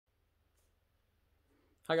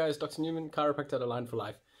Hi guys, Dr. Newman, chiropractor at Align for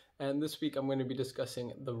Life. And this week I'm going to be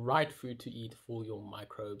discussing the right food to eat for your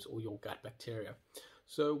microbes or your gut bacteria.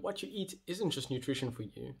 So what you eat isn't just nutrition for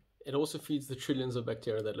you, it also feeds the trillions of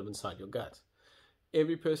bacteria that live inside your gut.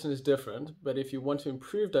 Every person is different, but if you want to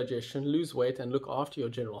improve digestion, lose weight and look after your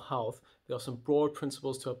general health, there are some broad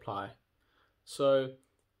principles to apply. So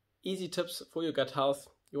easy tips for your gut health.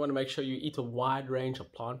 You want to make sure you eat a wide range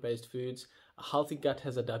of plant-based foods. A healthy gut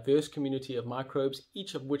has a diverse community of microbes,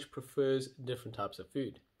 each of which prefers different types of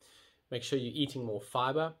food. Make sure you're eating more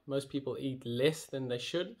fiber. Most people eat less than they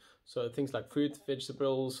should. So things like fruits,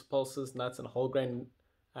 vegetables, pulses, nuts, and whole grain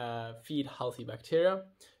feed healthy bacteria.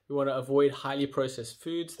 You want to avoid highly processed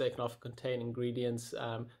foods. They can often contain ingredients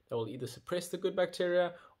that will either suppress the good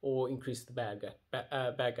bacteria or increase the bad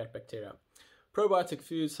gut bacteria. Probiotic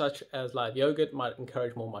foods such as live yogurt might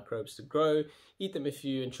encourage more microbes to grow. Eat them if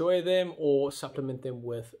you enjoy them or supplement them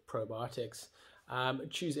with probiotics.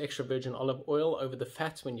 Choose extra virgin olive oil over the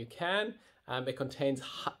fats when you can. It contains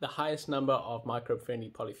the highest number of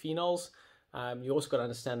microbe-friendly polyphenols. You also got to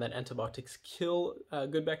understand that antibiotics kill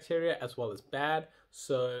good bacteria as well as bad.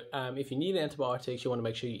 So if you need antibiotics, you want to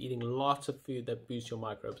make sure you're eating lots of food that boosts your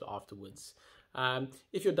microbes afterwards.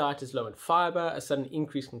 If your diet is low in fiber, a sudden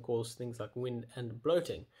increase can cause things like wind and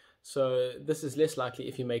bloating. So this is less likely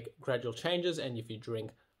if you make gradual changes and if you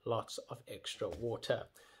drink lots of extra water.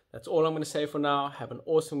 That's all I'm going to say for now. Have an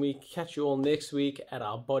awesome week. Catch you all next week at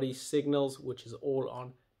our Body Signals, which is all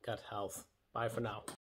on gut health. Bye for now.